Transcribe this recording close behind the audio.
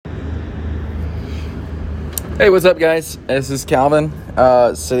Hey, what's up, guys? This is Calvin,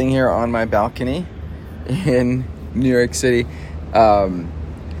 sitting here on my balcony in New York City.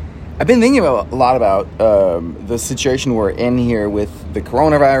 I've been thinking a lot about the situation we're in here with the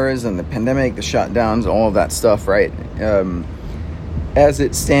coronavirus and the pandemic, the shutdowns, all of that stuff, right? As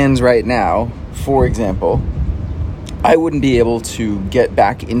it stands right now, for example, I wouldn't be able to get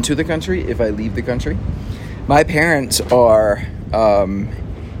back into the country if I leave the country. My parents are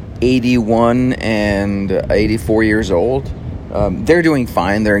 81 and 84 years old. They're doing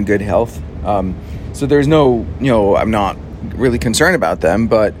fine. They're in good health. So there's no, I'm not really concerned about them.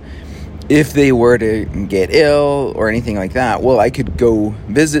 But if they were to get ill or anything like that, well, I could go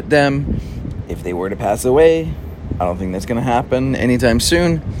visit them. If they were to pass away, I don't think that's going to happen anytime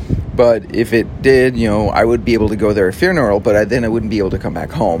soon. But if it did, I would be able to go to their funeral, but then I wouldn't be able to come back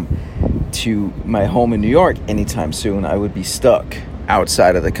home to my home in New York anytime soon. I would be stuck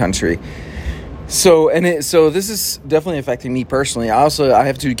outside of the country. So this is definitely affecting me personally. I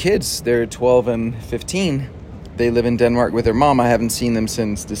have two kids. They're 12 and 15. They live in Denmark with their mom. I haven't seen them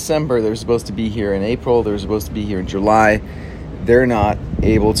since December. They're supposed to be here in April. They're supposed to be here in July. They're not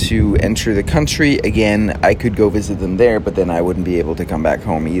able to enter the country. Again, I could go visit them there, but then I wouldn't be able to come back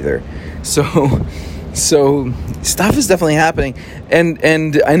home either. So stuff is definitely happening,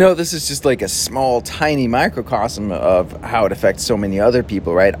 and I know this is just like a small, tiny microcosm of how it affects so many other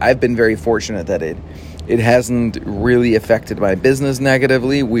people, right? I've been very fortunate that it hasn't really affected my business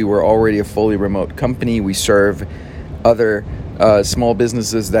negatively. We were already a fully remote company. We serve other small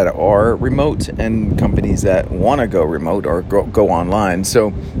businesses that are remote and companies that want to go remote or go online.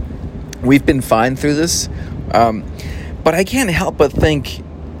 So we've been fine through this, but I can't help but think,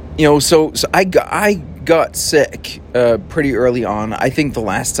 so I got sick pretty early on. I think the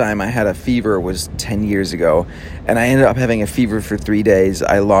last time I had a fever was 10 years ago, and I ended up having a fever for 3 days.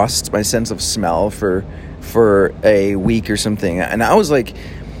 I lost my sense of smell for a week or something, and I was like,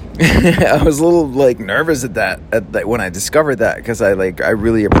 I was a little nervous at that when I discovered that, because I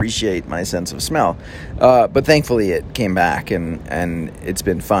really appreciate my sense of smell, but thankfully it came back and it's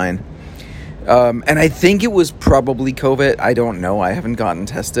been fine. And I think it was probably COVID. I don't know. I haven't gotten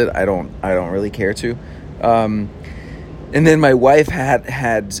tested. I don't really care to. And then my wife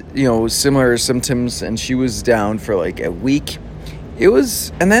had similar symptoms, and she was down for a week.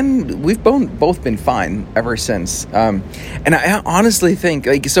 And then we've both been fine ever since. And I honestly think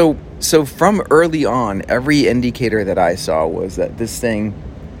so from early on, every indicator that I saw was that this thing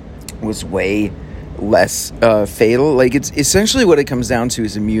was way less fatal. It's essentially what it comes down to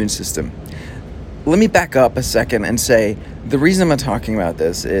is immune system. Let me back up a second and say the reason I'm talking about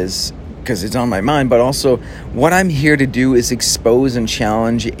this is because it's on my mind, but also what I'm here to do is expose and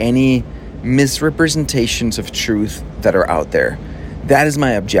challenge any misrepresentations of truth that are out there. That is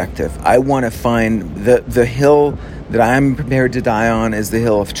my objective. I want to find the hill that I'm prepared to die on is the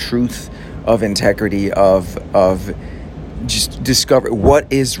hill of truth, of integrity, of just discover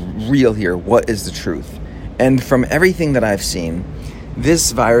what is real here, what is the truth. And from everything that I've seen,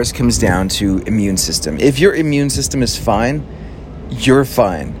 this virus comes down to immune system. If your immune system is fine, you're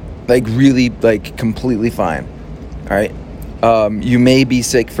fine. Really, completely fine. All right? You may be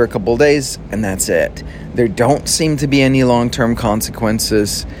sick for a couple of days, and that's it. There don't seem to be any long-term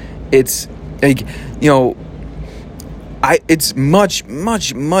consequences. It's it's much,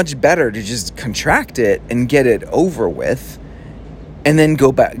 much, much better to just contract it and get it over with, and then go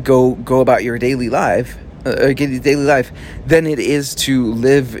about your daily life. Than it is to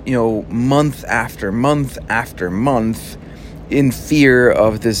live, month after month after month in fear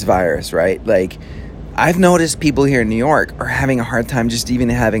of this virus, right? I've noticed people here in New York are having a hard time just even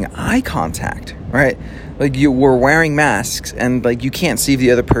having eye contact, right? We're wearing masks, and you can't see if the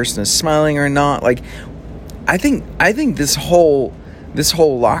other person is smiling or not. I think this whole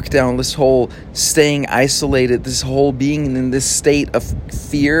lockdown, this whole staying isolated, this whole being in this state of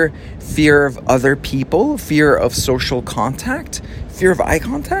fear of other people, fear of social contact, fear of eye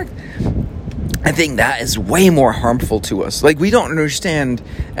contact, I think that is way more harmful to us. We don't understand,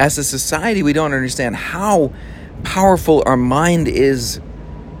 as a society, we don't understand how powerful our mind is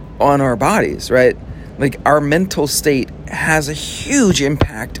on our bodies, right? Our mental state has a huge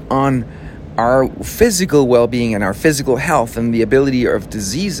impact on our physical well-being and our physical health, and the ability of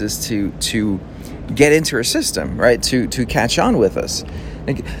diseases to get into our system, right? To catch on with us.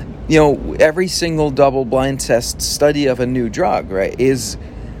 Every single double-blind test study of a new drug, right, is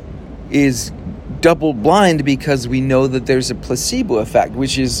double-blind because we know that there's a placebo effect,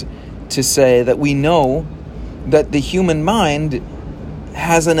 which is to say that we know that the human mind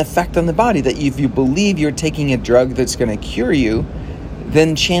has an effect on the body, that if you believe you're taking a drug that's going to cure you,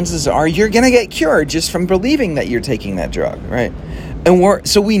 then chances are you're going to get cured just from believing that you're taking that drug, right? And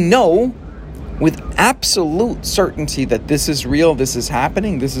so we know with absolute certainty that this is real, this is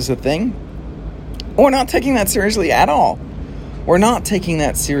happening, this is a thing. We're not taking that seriously at all. We're not taking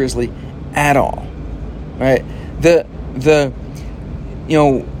that seriously at all, right?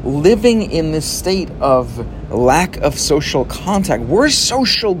 Living in this state of lack of social contact. We're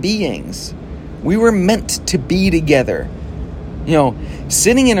social beings. We were meant to be together.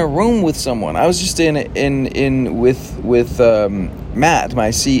 Sitting in a room with someone. I was just with Matt,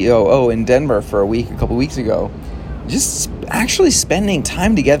 my COO, in Denver for a couple weeks ago. Just actually spending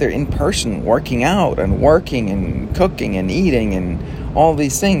time together in person, working out and working and cooking and eating and all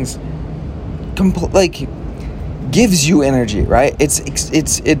these things, gives you energy, right?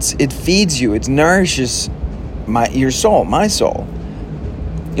 It feeds you, it nourishes your soul, my soul.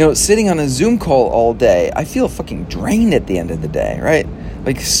 Sitting on a Zoom call all day, I feel fucking drained at the end of the day, right?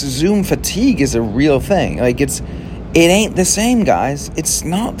 Zoom fatigue is a real thing. It ain't the same, guys. It's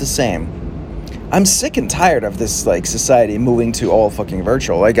not the same. I'm sick and tired of this society moving to all fucking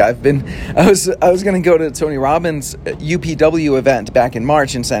virtual. I was gonna go to Tony Robbins' UPW event back in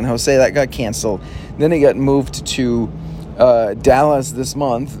March in San Jose. That got canceled. Then it got moved to Dallas this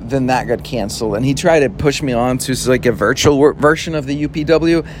month. Then that got canceled. And he tried to push me on to a virtual version of the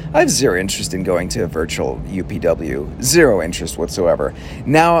UPW. I have zero interest in going to a virtual UPW. Zero interest whatsoever.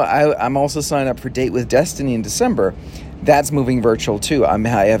 Now I'm also signed up for Date with Destiny in December. That's moving virtual too. I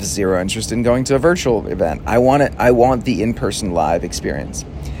have zero interest in going to a virtual event. I want the in-person live experience.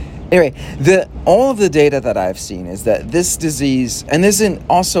 Anyway, all of the data that I've seen is that this disease, and this isn't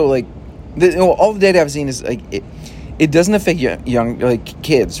also all the data I've seen is it doesn't affect young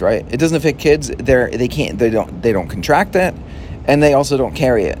kids, right? It doesn't affect kids. They don't contract it, and they also don't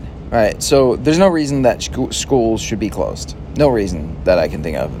carry it, right? So there's no reason that schools should be closed. No reason that I can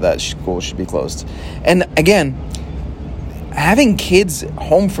think of that schools should be closed. And again, having kids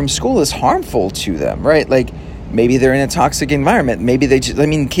home from school is harmful to them, right? Maybe they're in a toxic environment. Maybe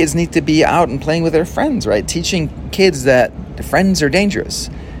kids need to be out and playing with their friends, right? Teaching kids that friends are dangerous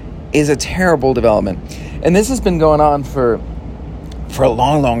is a terrible development. And this has been going on for a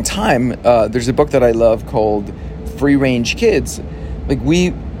long, long time. There's a book that I love called Free Range Kids.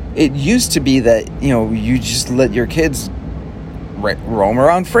 It used to be that, you just let your kids roam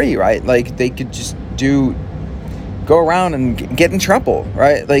around free, right? They could just go around and get in trouble,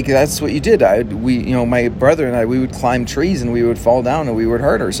 right? That's what you did. My brother and I, we would climb trees and we would fall down and we would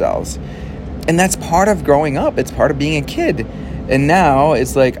hurt ourselves. And that's part of growing up. It's part of being a kid. And now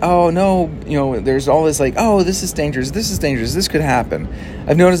it's oh no, there's all this this is dangerous. This could happen.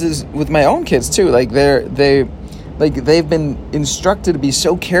 I've noticed this with my own kids too. They've been instructed to be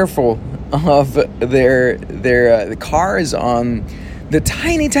so careful of the cars on the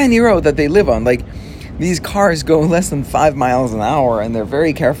tiny road that they live on. These cars go less than 5 miles an hour, and they're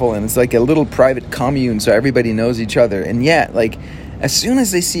very careful, and it's a little private commune, so everybody knows each other. And yet, as soon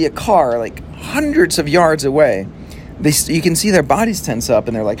as they see a car, hundreds of yards away, you can see their bodies tense up,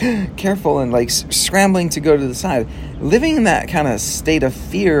 and they're careful and scrambling to go to the side. Living in that kind of state of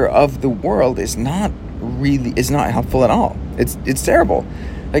fear of the world is not helpful at all. It's terrible.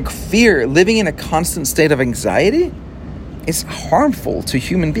 Fear, living in a constant state of anxiety, is harmful to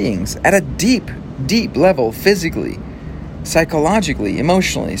human beings at a deep level, physically, psychologically,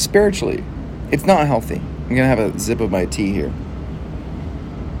 emotionally, spiritually. It's not healthy. I'm gonna have a sip of my tea here.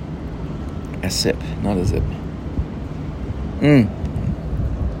 A sip, not a zip.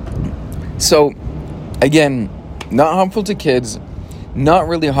 So, again, not harmful to kids, not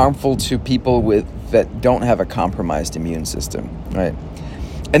really harmful to people that don't have a compromised immune system, right?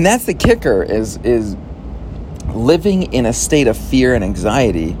 And that's the kicker, is living in a state of fear and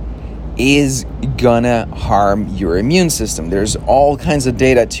anxiety is gonna harm your immune system. There's all kinds of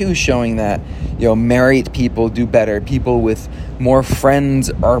data too showing that married people do better, people with more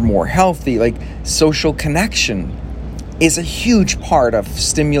friends are more healthy. Social connection is a huge part of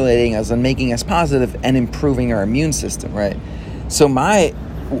stimulating us and making us positive and improving our immune system, right? So I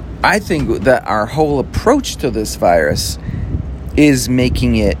think that our whole approach to this virus is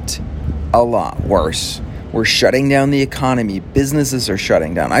making it a lot worse. We're shutting down the economy. Businesses are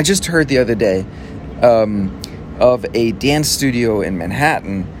shutting down. I just heard the other day of a dance studio in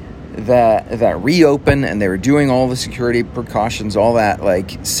Manhattan that reopened, and they were doing all the security precautions, all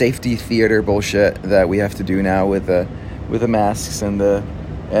that safety theater bullshit that we have to do now with the masks and the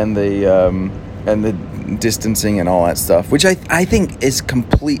distancing and all that stuff, which I think is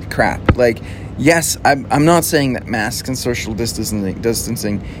complete crap. Yes, I'm not saying that masks and social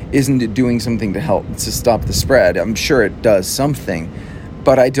distancing isn't doing something to help to stop the spread. I'm sure it does something,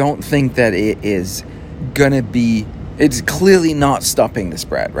 but I don't think that it is gonna be. It's clearly not stopping the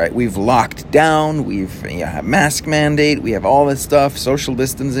spread, right? We've locked down, we've have mask mandate, we have all this stuff, social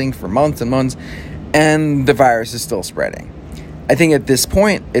distancing for months and months, and the virus is still spreading. I think at this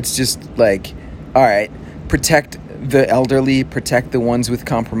point, it's just like, all right, protect the elderly, protect the ones with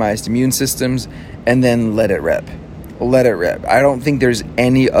compromised immune systems, and then let it rip. Let it rip. I don't think there's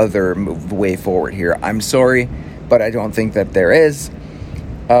any other way forward here. I'm sorry, but I don't think that there is.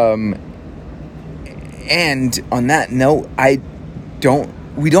 And on that note,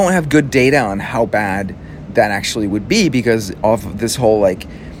 we don't have good data on how bad that actually would be because of this whole like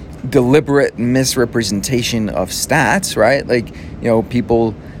deliberate misrepresentation of stats, right? Like,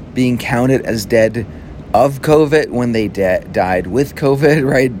 people being counted as dead of COVID when they died with COVID,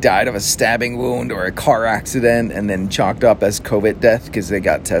 right? Died of a stabbing wound or a car accident and then chalked up as COVID death because they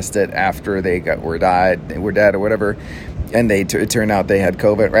got tested after they were dead or whatever. And it turned out they had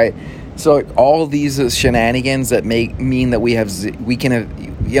COVID, right? So like, all these shenanigans that mean that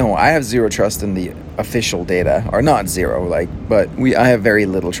I have zero trust in the official data, or not zero, but I have very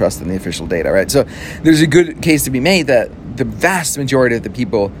little trust in the official data, right? So there's a good case to be made that the vast majority of the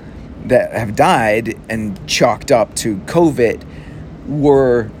people that have died and chalked up to COVID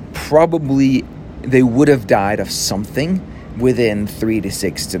they would have died of something within 3 to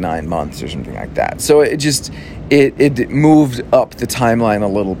 6 to 9 months or something like that. So it moved up the timeline a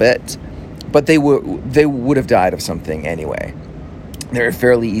little bit, but they would have died of something anyway. They're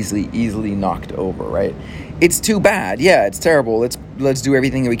fairly easily knocked over, right? It's too bad. Yeah, it's terrible. Let's do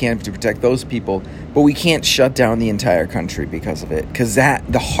everything that we can to protect those people, but we can't shut down the entire country because of it, because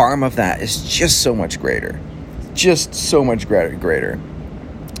the harm of that is just so much greater. Just so much greater.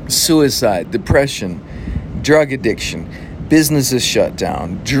 Suicide, depression, drug addiction, businesses shut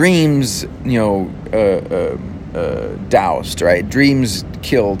down, dreams, doused, right? Dreams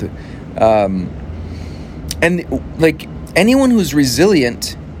killed. And like anyone who's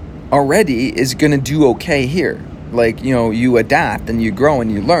resilient already is going to do okay here. Like, you adapt and you grow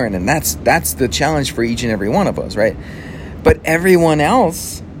and you learn, and that's the challenge for each and every one of us, right? But everyone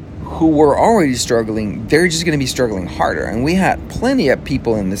else who were already struggling, they're just going to be struggling harder. And we had plenty of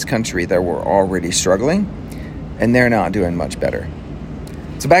people in this country that were already struggling, and they're not doing much better.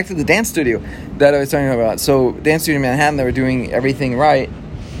 So back to the dance studio that I was talking about. So dance studio in Manhattan, they were doing everything right,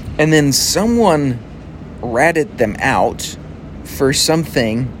 and then someone ratted them out for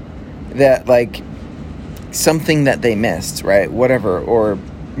something that they missed, right? Whatever, or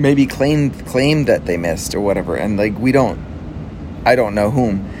maybe claimed that they missed or whatever, and I don't know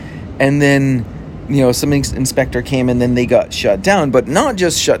whom. And then some inspector came and then they got shut down, but not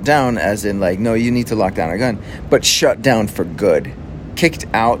just shut down as in no, you need to lock down a gun, but shut down for good, kicked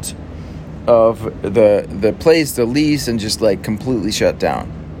out of the place, the lease, and just completely shut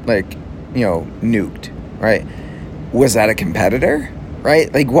down, nuked, right? Was that a competitor,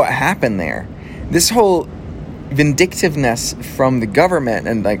 right? What happened there? This whole vindictiveness from the government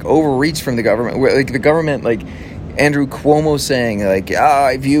and overreach from the government, where the government, Andrew Cuomo saying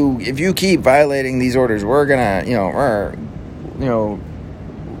if you keep violating these orders, we're gonna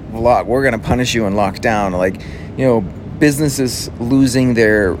we're gonna punish you and lock down, businesses losing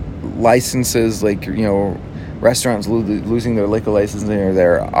their licenses, restaurants losing their liquor licenses or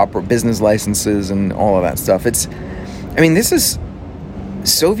their business licenses and all of that stuff. This is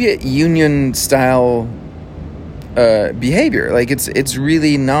Soviet Union style behavior. It's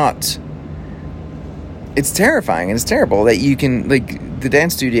really not. It's terrifying and it's terrible that you can the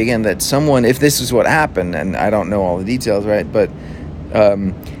dance studio again. That someone, if this is what happened, and I don't know all the details, right? But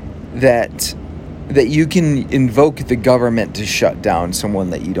that you can invoke the government to shut down someone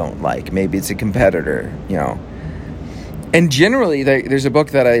that you don't like. Maybe it's a competitor, And generally, there's a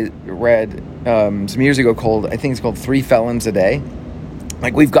book that I read some years ago called 3 Felons a Day.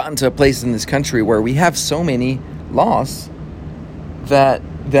 We've gotten to a place in this country where we have so many laws that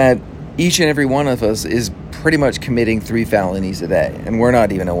each and every one of us is pretty much committing 3 felonies a day, and we're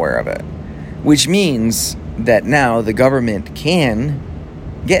not even aware of it. Which means that now the government can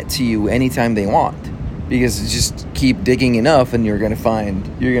get to you anytime they want, because just keep digging enough, and you're gonna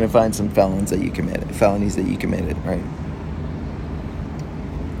find some felonies that you committed, right?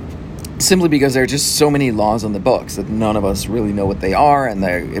 Simply because there are just so many laws on the books that none of us really know what they are, and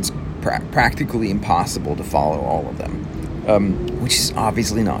it's practically impossible to follow all of them, which is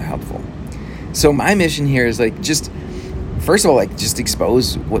obviously not helpful. So my mission here is first of all, just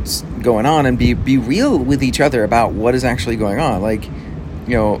expose what's going on and be real with each other about what is actually going on,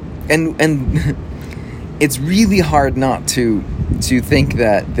 and it's really hard not to think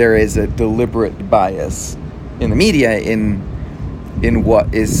that there is a deliberate bias in the media in in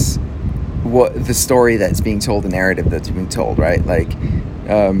what the story that's being told, the narrative that's being told, right? Like,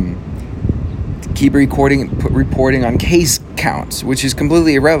 keep reporting on case counts, which is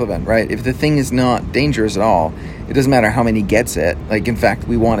completely irrelevant, right? If the thing is not dangerous at all, it doesn't matter how many gets it. Like, in fact,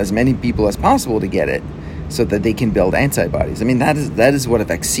 we want as many people as possible to get it so that they can build antibodies. I mean, that is what a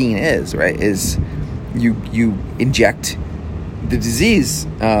vaccine is, right? Is you inject the disease,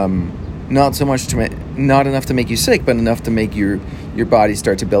 not enough to make you sick, but enough to make your body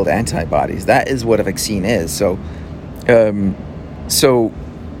start to build antibodies. That is what a vaccine is. So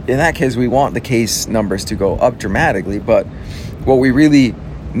in that case, we want the case numbers to go up dramatically, but what we really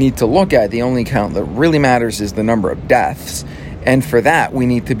need to look at, the only count that really matters, is the number of deaths. And for that, we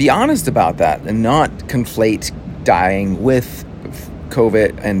need to be honest about that and not conflate dying with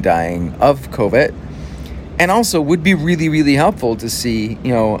COVID and dying of COVID. And also would be really, really helpful to see,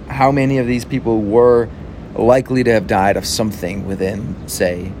 how many of these people were likely to have died of something within,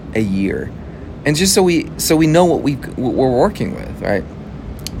 say, a year. And just so we know what we're working with, right?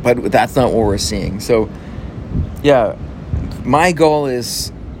 But that's not what we're seeing. So, yeah, my goal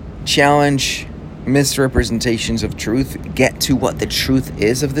is challenge misrepresentations of truth, get to what the truth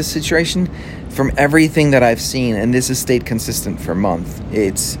is of this situation. From everything that I've seen, and this has stayed consistent for months,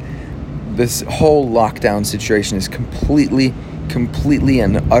 this whole lockdown situation is completely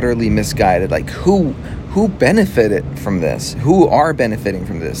and utterly misguided. Like, who benefited from this? Who are benefiting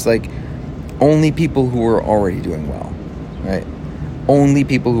from this? Like, only people who are already doing well, right? Only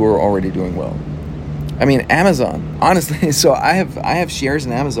people who are already doing well. I mean, Amazon, honestly, so I have shares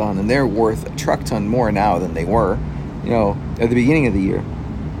in Amazon, and they're worth a truck ton more now than they were, at the beginning of the year.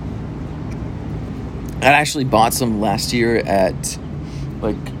 I actually bought some last year at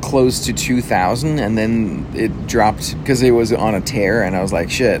like close to 2,000, and then it dropped because it was on a tear, and I was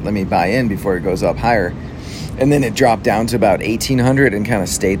like, shit, let me buy in before it goes up higher. And then it dropped down to about 1,800 and kind of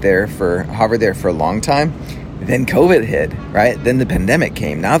hovered there for a long time. Then COVID hit, right? Then the pandemic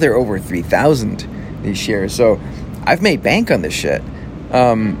came. Now they're over 3,000, these shares. So I've made bank on this shit.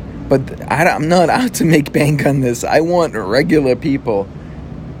 But I'm not out to make bank on this. I want regular people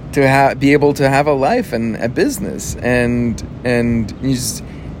to be able to have a life and a business and you just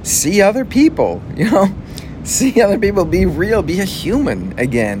see other people, see other people, be real, be a human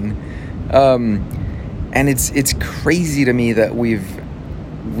again. And it's crazy to me that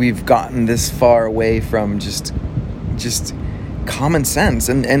we've gotten this far away from just common sense,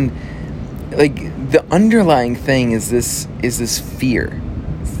 and like the underlying thing is this fear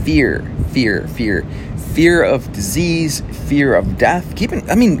of disease, fear of death. Keep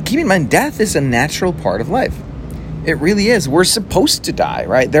in mind, death is a natural part of life. It really is. We're supposed to die,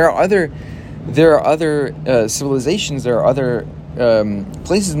 right? There are other civilizations, there are other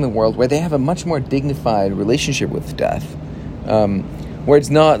places in the world where they have a much more dignified relationship with death, where it's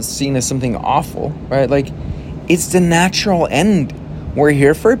not seen as something awful, right? Like, it's the natural end. We're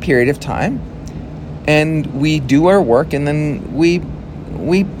here for a period of time, and we do our work, and then we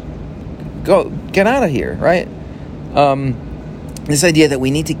get out of here, right? This idea that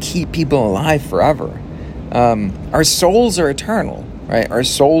we need to keep people alive forever. Our souls are eternal, right? Our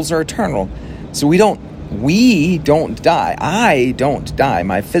souls are eternal. So we don't die. I don't die.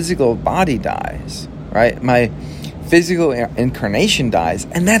 My physical body dies, right? My physical incarnation dies,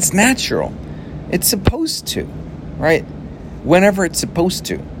 and that's natural. It's supposed to, right? Whenever it's supposed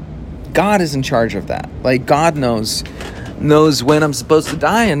to. God is in charge of that. Like, God knows when I'm supposed to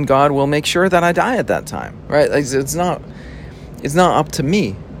die, and God will make sure that I die at that time, right? Like, it's not up to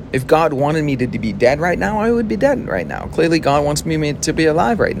me. If God wanted me to be dead right now, I would be dead right now. Clearly, God wants me to be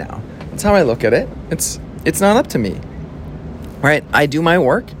alive right now. That's how I look at it. It's not up to me, right? I do my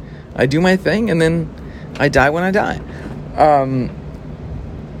work, I do my thing, and then I die when I die.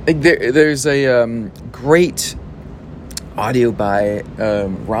 There's a great audio by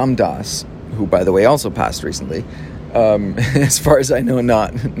Ram Dass, who, by the way, also passed recently. As far as I know,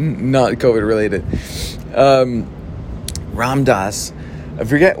 not COVID related. Ram Dass, I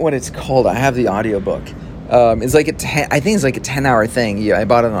forget what it's called. I have the audiobook. It's like I think it's like a 10-hour thing. Yeah, I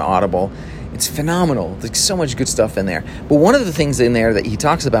bought it on Audible. It's phenomenal. There's so much good stuff in there. But one of the things in there that he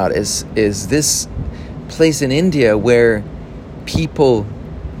talks about is this place in India where people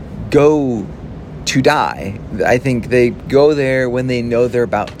go to die. I think they go there when they know they're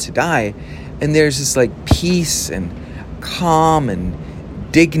about to die. And there's this like peace and calm and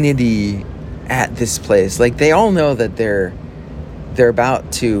dignity at this place. Like, they all know that they're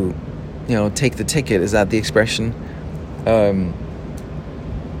about to, take the ticket. Is that the expression? And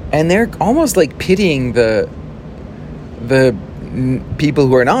they're almost like pitying the people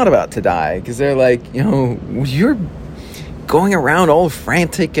who are not about to die, because they're like, you're going around all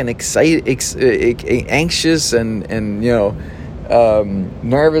frantic and anxious and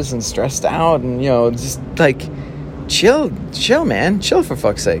nervous and stressed out, and just like chill, man, chill for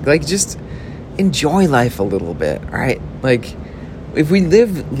fuck's sake. Like, just enjoy life a little bit, right? Like, if we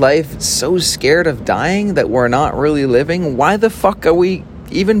live life so scared of dying that we're not really living, why the fuck are we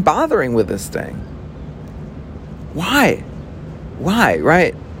even bothering with this thing? Why,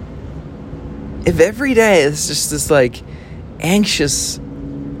 right? If every day it's just this like anxious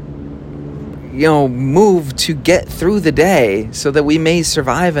move to get through the day so that we may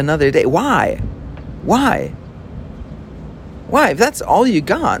survive another day, why if that's all you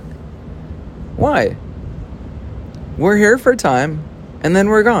got, why? We're here for a time and then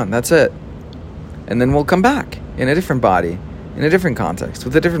we're gone, that's it. And then we'll come back in a different body, in a different context,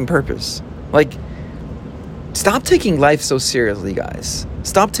 with a different purpose. Like, stop taking life so seriously, guys.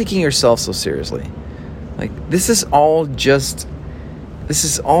 Stop taking yourself so seriously. Like, this is all just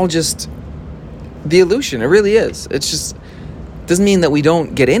the illusion. It really is. It's just, doesn't mean that we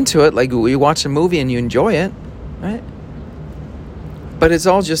don't get into it. Like, we watch a movie and you enjoy it, right? But it's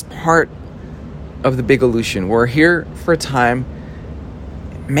all just part of the big illusion. We're here for a time.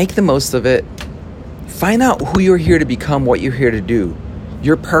 Make the most of it. Find out who you're here to become, what you're here to do.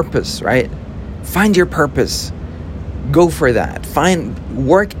 Your purpose, right? Find your purpose. Go for that.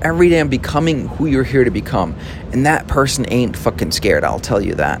 Work every day on becoming who you're here to become. And that person ain't fucking scared, I'll tell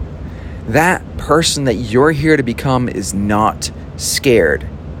you that. That person that you're here to become is not scared.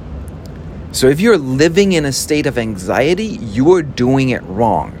 So if you're living in a state of anxiety, you are doing it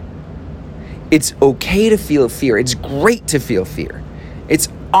wrong. It's okay to feel fear. It's great to feel fear. It's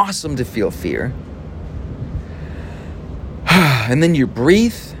awesome to feel fear. And then you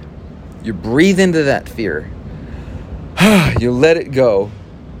breathe. You breathe into that fear. You let it go.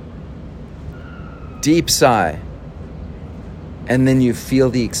 Deep sigh. And then you feel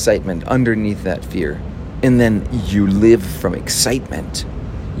the excitement underneath that fear. And then you live from excitement.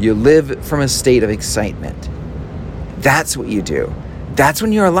 You live from a state of excitement. That's what you do. That's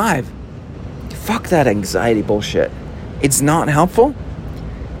when you're alive. Fuck that anxiety bullshit. It's not helpful.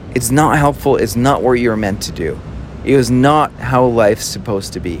 It's not helpful. It's not what you're meant to do. It was not how life's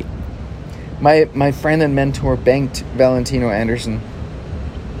supposed to be. My friend and mentor, Bengt Valentino Anderson,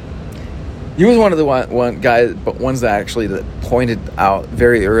 he was one of the ones that pointed out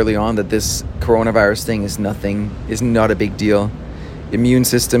very early on that this coronavirus thing is not a big deal. Immune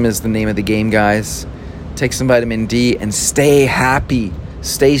system is the name of the game, guys. Take some vitamin D and stay happy,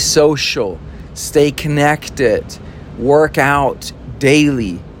 stay social, stay connected, work out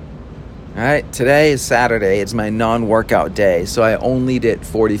daily. All right, today is Saturday. It's my non-workout day, so I only did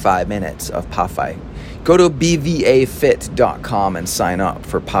 45 minutes of Pafai. Go to bvafit.com and sign up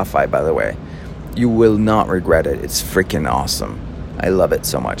for Pafai, by the way. You will not regret it. It's freaking awesome. I love it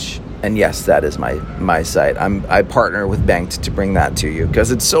so much. And yes, that is my site. I partner with Bengt to bring that to you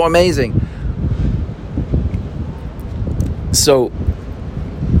because it's so amazing. So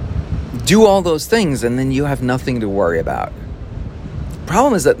do all those things and then you have nothing to worry about.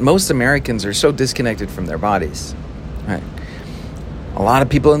 Problem is that most Americans are so disconnected from their bodies, right? A lot of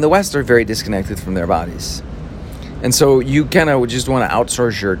people in the West are very disconnected from their bodies, and so you kind of just want to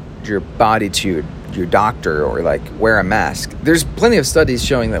outsource your body to your doctor or like wear a mask. There's plenty of studies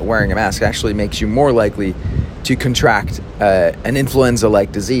showing that wearing a mask actually makes you more likely to contract an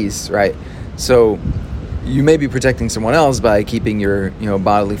influenza-like disease, right? So you may be protecting someone else by keeping your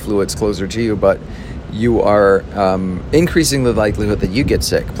bodily fluids closer to you, but you are increasing the likelihood that you get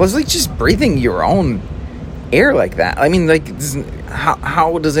sick. Plus, like, just breathing your own air like that. I mean, like,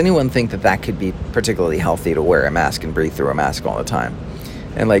 how does anyone think that could be particularly healthy to wear a mask and breathe through a mask all the time?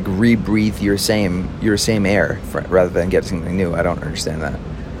 And, like, rebreathe your same air rather than get something new. I don't understand that.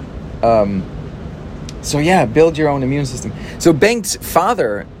 So, yeah, build your own immune system. So, Bengt's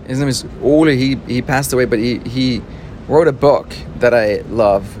father, his name is Ole, he passed away, but he wrote a book that I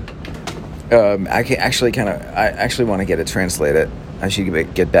love. I actually want to get it translated. I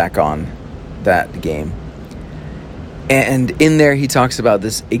should get back on that game. And in there, he talks about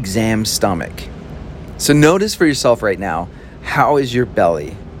this exam stomach. So notice for yourself right now, how is your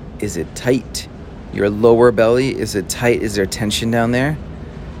belly? Is it tight? Your lower belly, is it tight? Is there tension down there?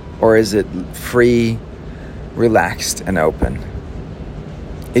 Or is it free, relaxed, and open?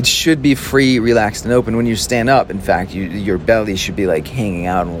 It should be free, relaxed, and open. When you stand up, in fact, your belly should be like hanging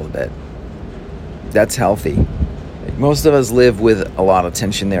out a little bit. That's healthy. Like, most of us live with a lot of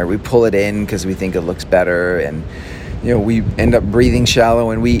tension there. We pull it in because we think it looks better, and we end up breathing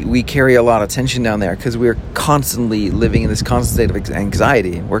shallow, and we carry a lot of tension down there because we're constantly living in this constant state of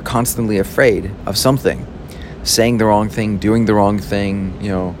anxiety. We're constantly afraid of something. saying the wrong thing, doing the wrong thing,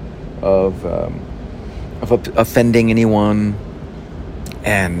 of offending anyone,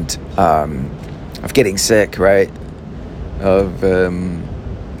 and of getting sick, right? Of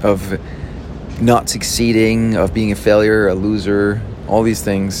not succeeding, of being a failure, a loser, all these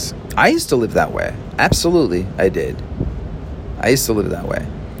things. I used to live that way. Absolutely, I did. I used to live that way.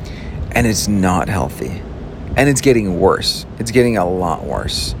 And it's not healthy. And it's getting worse. It's getting a lot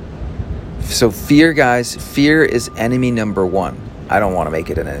worse. So fear, guys, fear is enemy number one. I don't want to make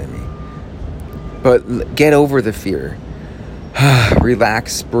it an enemy. But get over the fear.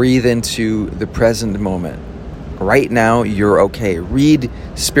 Relax, breathe into the present moment. Right now, you're okay. Read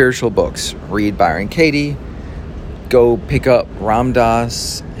spiritual books. Read Byron Katie. Go pick up Ram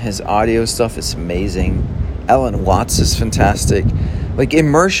Dass. His audio stuff is amazing. Ellen Watts is fantastic. Like,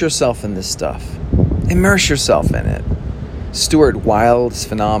 immerse yourself in this stuff. Immerse yourself in it. Stuart Wilde is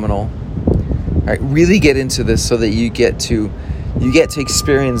phenomenal. All right, really get into this so that you get to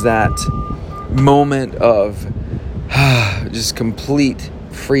experience that moment of just complete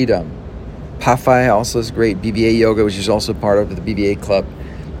freedom. Pafai also is great. BBA Yoga, which is also part of the BBA club.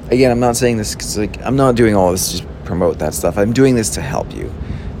 Again, I'm not saying this because I'm not doing all this to just promote that stuff. I'm doing this to help you.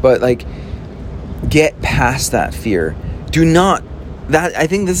 But get past that fear. I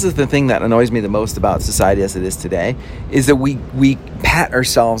think this is the thing that annoys me the most about society as it is today, is that we pat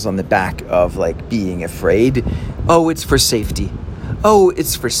ourselves on the back of being afraid. Oh, it's for safety. Oh,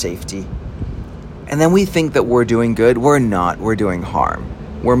 it's for safety. And then we think that we're doing good. We're not. We're doing harm.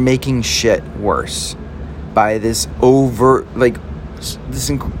 We're making shit worse by this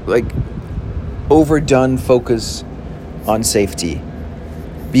overdone focus on safety,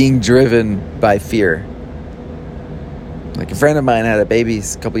 being driven by fear. A friend of mine had a baby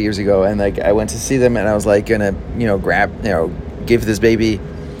a couple years ago, and I went to see them, and I was gonna give this baby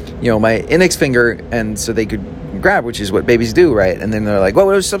my index finger, and so they could grab, which is what babies do, right? And then they're like,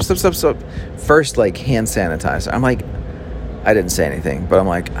 whoa, stop. First, hand sanitizer. I'm like, I didn't say anything, but I'm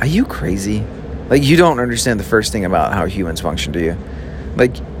like, are you crazy? You don't understand the first thing about how humans function, do you?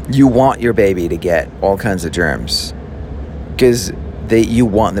 You want your baby to get all kinds of germs because you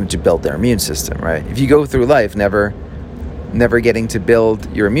want them to build their immune system, right? If you go through life never getting to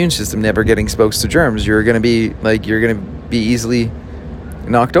build your immune system, never getting exposed to germs, you're going to be easily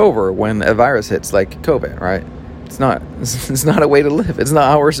knocked over when a virus hits, like COVID, right? It's not a way to live. It's not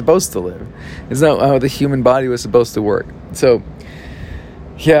how we're supposed to live. It's not how the human body was supposed to work. So,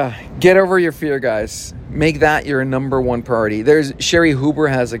 yeah, get over your fear, guys. Make that your number one priority. Sherry Huber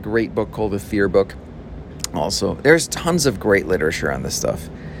has a great book called The Fear Book. Also, there's tons of great literature on this stuff.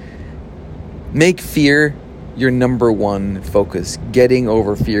 Make fear your number one focus. Getting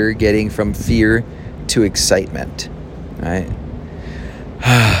over fear, getting from fear to excitement, right?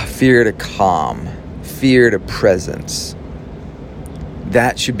 Fear to calm, fear to presence.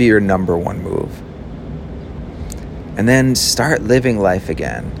 That should be your number one move. And then start living life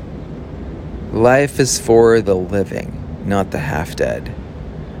again. Life is for the living, not the half-dead.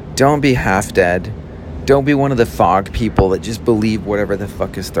 Don't be half-dead. Don't be one of the fog people that just believe whatever the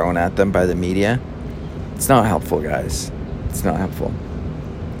fuck is thrown at them by the media. It's not helpful, guys. It's not helpful.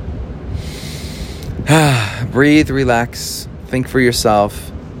 Breathe, relax, think for yourself.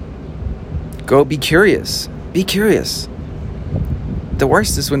 Go be curious. Be curious. The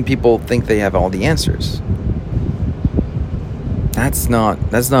worst is when people think they have all the answers. That's not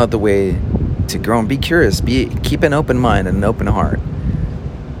the way to grow and be curious. Keep an open mind and an open heart.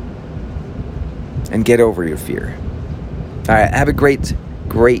 And get over your fear. All right, have a great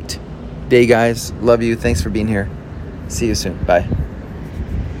day, guys. Love you. Thanks for being here. See you soon. Bye.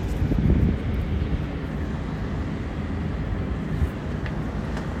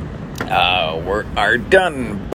 We are done.